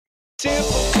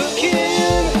Simple cooking,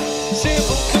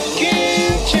 simple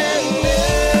cooking channel.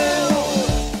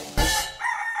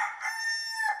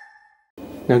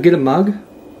 Now get a mug,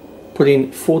 put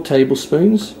in 4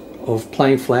 tablespoons of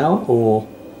plain flour or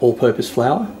all-purpose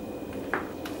flour.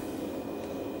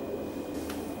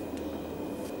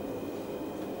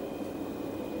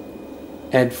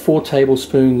 Add 4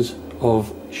 tablespoons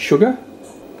of sugar.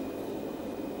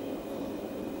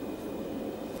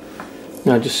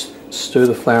 Now just stir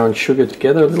the flour and sugar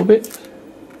together a little bit.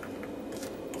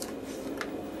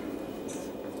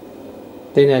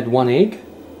 Then add 1 egg.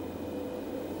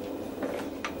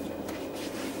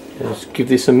 Just give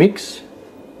this a mix.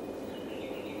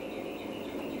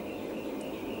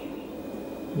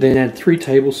 Then add 3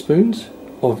 tablespoons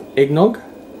of eggnog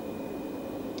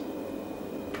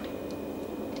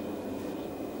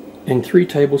and 3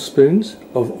 tablespoons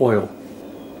of oil.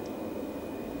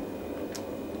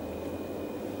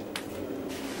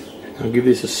 I'll give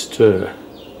this a stir.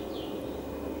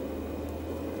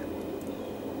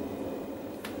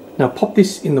 Now pop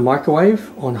this in the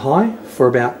microwave on high for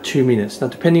about 2 minutes. Now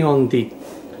depending on the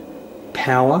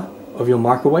power of your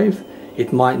microwave,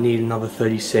 it might need another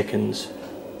 30 seconds.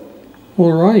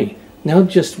 Alrighty, now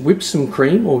just whip some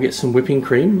cream or get some whipping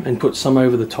cream and put some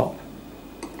over the top.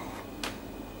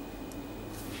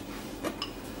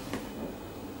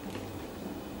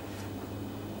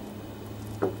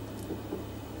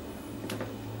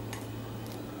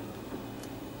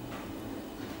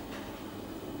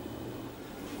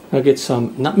 Now get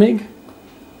some nutmeg,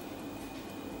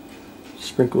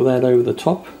 sprinkle that over the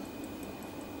top.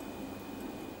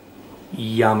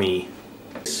 Yummy!